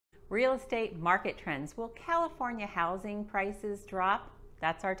Real estate market trends. Will California housing prices drop?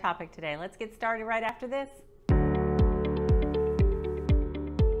 That's our topic today. Let's get started right after this.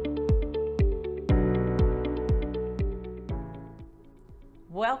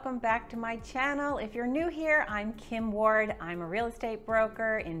 Welcome back to my channel. If you're new here, I'm Kim Ward. I'm a real estate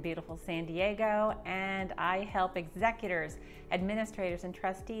broker in beautiful San Diego, and I help executors, administrators, and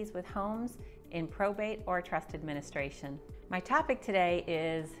trustees with homes in probate or trust administration. My topic today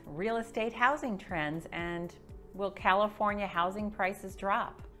is real estate housing trends, and will California housing prices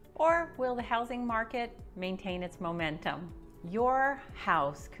drop? Or will the housing market maintain its momentum? Your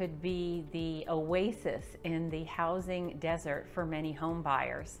house could be the oasis in the housing desert for many home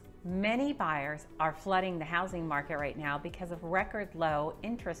buyers. Many buyers are flooding the housing market right now because of record low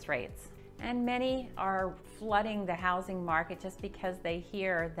interest rates. And many are flooding the housing market just because they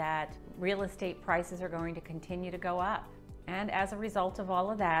hear that real estate prices are going to continue to go up. And as a result of all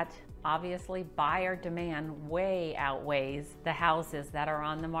of that, obviously buyer demand way outweighs the houses that are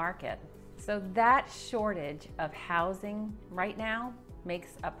on the market. So that shortage of housing right now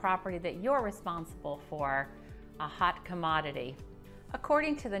makes a property that you're responsible for a hot commodity.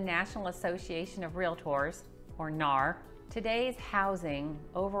 According to the National Association of Realtors, or NAR, today's housing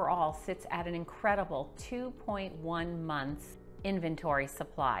overall sits at an incredible 2.1 months inventory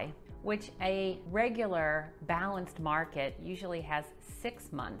supply, which a regular balanced market usually has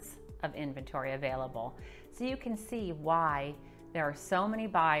 6 months of inventory available. So you can see why there are so many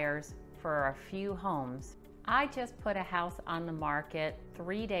buyers for a few homes. I just put a house on the market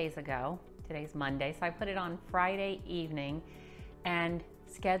 3 days ago. Today's Monday, so I put it on Friday evening and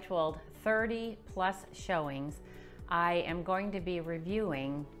scheduled 30 plus showings. I am going to be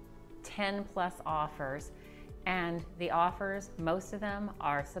reviewing 10 plus offers, and the offers, most of them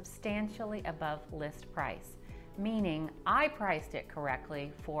are substantially above list price, meaning I priced it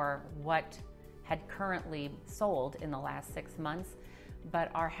correctly for what had currently sold in the last 6 months,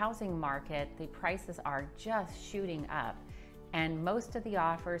 but our housing market, the prices are just shooting up, and most of the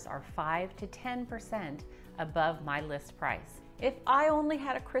offers are 5 to 10% above my list price. If I only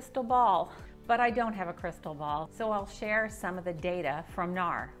had a crystal ball, but I don't have a crystal ball, so I'll share some of the data from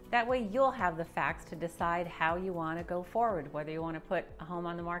NAR. That way you'll have the facts to decide how you want to go forward, whether you want to put a home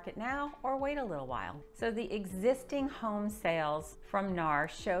on the market now or wait a little while. So the existing home sales from NAR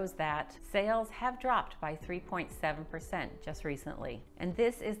shows that sales have dropped by 3.7% just recently. And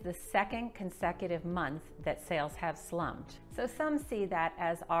this is the second consecutive month that sales have slumped. So some see that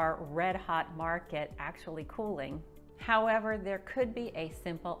as our red hot market actually cooling. However, there could be a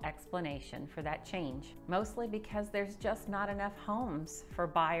simple explanation for that change, mostly because there's just not enough homes for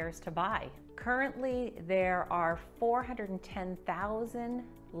buyers to buy. Currently, there are 410,000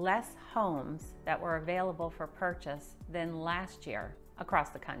 less homes that were available for purchase than last year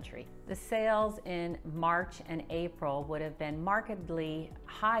across the country. The sales in March and April would have been markedly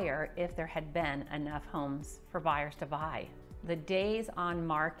higher if there had been enough homes for buyers to buy. The days on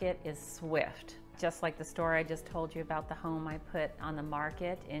market is swift. Just like the story I just told you about the home I put on the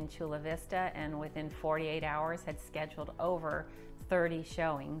market in Chula Vista, and within 48 hours had scheduled over 30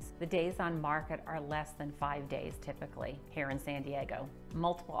 showings. The days on market are less than 5 days typically here in San Diego.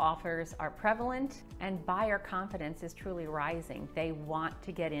 Multiple offers are prevalent, and buyer confidence is truly rising. They want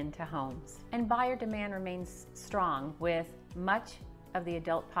to get into homes. And buyer demand remains strong, with much of the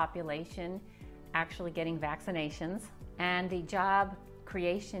adult population actually getting vaccinations, and the job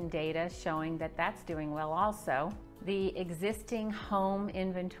creation data showing that that's doing well also. The existing home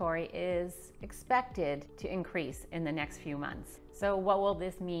inventory is expected to increase in the next few months. So what will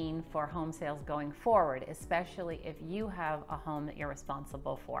this mean for home sales going forward, especially if you have a home that you're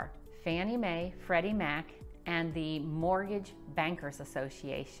responsible for? Fannie Mae, Freddie Mac, and the Mortgage Bankers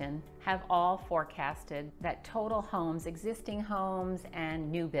Association have all forecasted that total homes, existing homes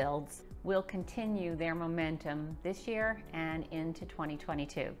and new builds, will continue their momentum this year and into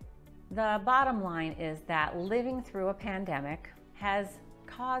 2022. The bottom line is that living through a pandemic has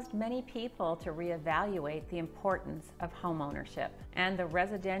caused many people to reevaluate the importance of home ownership, and the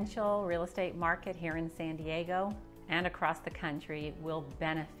residential real estate market here in San Diego and across the country will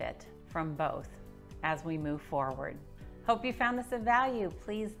benefit from both as we move forward. Hope you found this of value.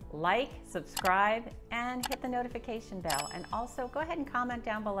 Please like, subscribe, and hit the notification bell. And also go ahead and comment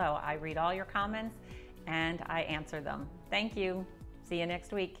down below. I read all your comments and I answer them. Thank you. See you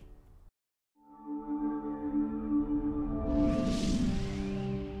next week.